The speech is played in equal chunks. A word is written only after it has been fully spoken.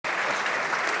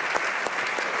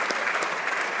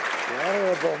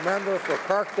Honourable member for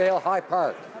Parkdale High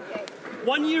Park.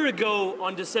 1 year ago,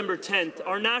 on December 10th,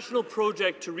 our national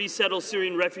project to resettle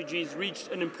Syrian refugees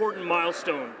reached an important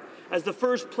milestone as the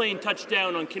first plane touched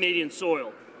down on Canadian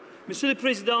soil. Monsieur le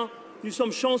Président, nous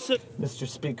sommes chanceux. Mr.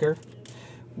 Speaker,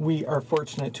 we are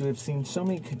fortunate to have seen so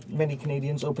many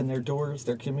Canadians open their doors,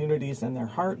 their communities, and their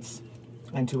hearts,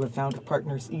 and to have found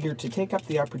partners eager to take up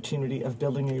the opportunity of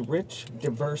building a rich,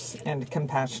 diverse, and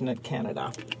compassionate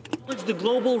Canada. It's the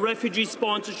Global Refugee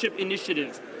Sponsorship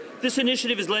Initiative. This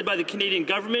initiative is led by the Canadian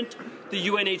Government, the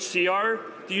UNHCR,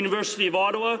 the University of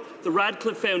Ottawa, the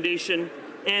Radcliffe Foundation,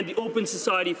 and the Open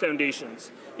Society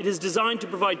Foundations. It is designed to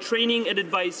provide training and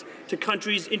advice to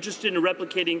countries interested in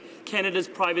replicating Canada's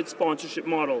private sponsorship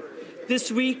model.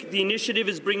 This week, the initiative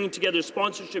is bringing together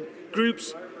sponsorship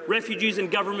groups, refugees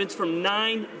and governments from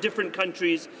 9 different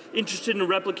countries interested in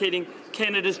replicating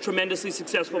Canada's tremendously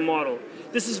successful model.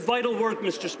 This is vital work,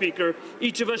 Mr. Speaker.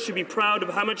 Each of us should be proud of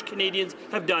how much Canadians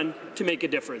have done to make a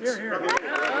difference.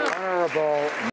 Honourable